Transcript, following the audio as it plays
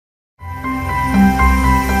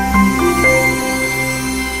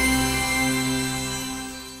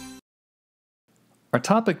Our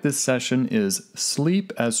topic this session is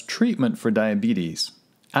sleep as treatment for diabetes,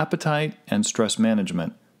 appetite, and stress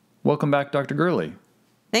management. Welcome back, Dr. Gurley.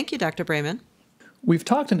 Thank you, Dr. Brayman. We've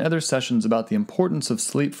talked in other sessions about the importance of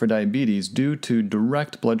sleep for diabetes due to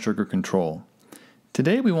direct blood sugar control.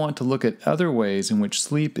 Today we want to look at other ways in which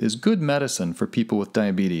sleep is good medicine for people with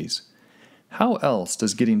diabetes. How else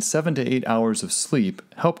does getting 7 to 8 hours of sleep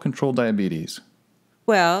help control diabetes?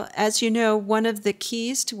 Well, as you know, one of the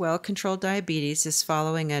keys to well-controlled diabetes is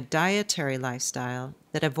following a dietary lifestyle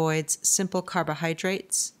that avoids simple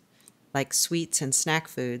carbohydrates, like sweets and snack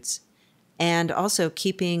foods, and also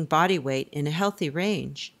keeping body weight in a healthy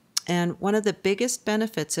range. And one of the biggest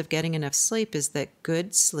benefits of getting enough sleep is that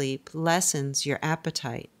good sleep lessens your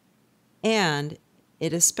appetite. And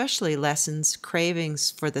it especially lessens cravings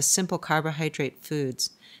for the simple carbohydrate foods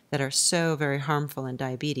that are so very harmful in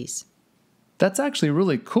diabetes. That's actually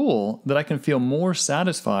really cool that I can feel more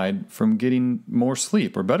satisfied from getting more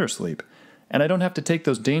sleep or better sleep. And I don't have to take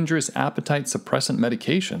those dangerous appetite suppressant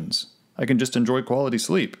medications. I can just enjoy quality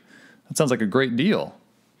sleep. That sounds like a great deal.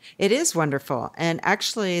 It is wonderful. And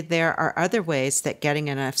actually, there are other ways that getting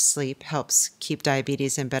enough sleep helps keep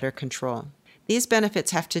diabetes in better control. These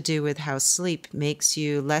benefits have to do with how sleep makes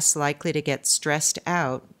you less likely to get stressed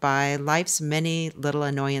out by life's many little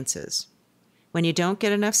annoyances. When you don't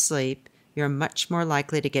get enough sleep, you're much more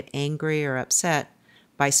likely to get angry or upset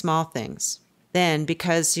by small things. Then,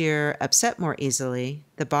 because you're upset more easily,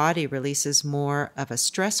 the body releases more of a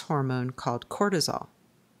stress hormone called cortisol.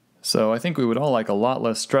 So I think we would all like a lot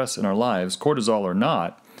less stress in our lives, cortisol or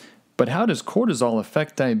not. But how does cortisol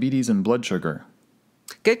affect diabetes and blood sugar?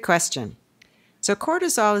 Good question. So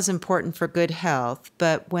cortisol is important for good health,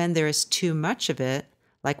 but when there is too much of it,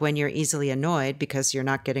 like when you're easily annoyed because you're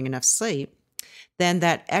not getting enough sleep, then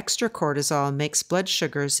that extra cortisol makes blood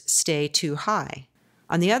sugars stay too high.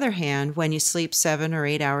 On the other hand, when you sleep 7 or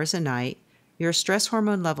 8 hours a night, your stress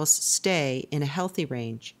hormone levels stay in a healthy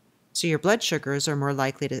range, so your blood sugars are more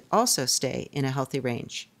likely to also stay in a healthy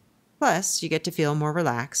range. Plus, you get to feel more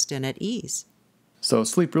relaxed and at ease. So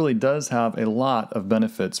sleep really does have a lot of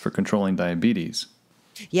benefits for controlling diabetes.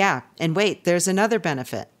 Yeah, and wait, there's another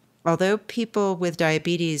benefit. Although people with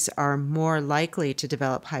diabetes are more likely to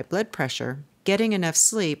develop high blood pressure, getting enough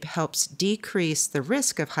sleep helps decrease the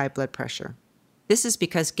risk of high blood pressure. This is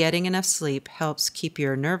because getting enough sleep helps keep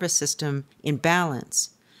your nervous system in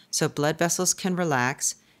balance, so blood vessels can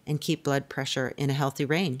relax and keep blood pressure in a healthy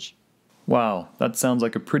range. Wow, that sounds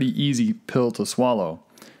like a pretty easy pill to swallow.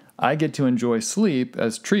 I get to enjoy sleep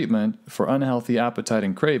as treatment for unhealthy appetite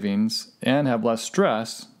and cravings and have less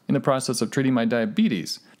stress in the process of treating my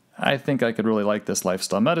diabetes. I think I could really like this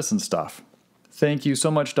lifestyle medicine stuff. Thank you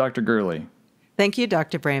so much, Dr. Gurley. Thank you,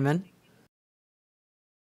 Dr. Brayman.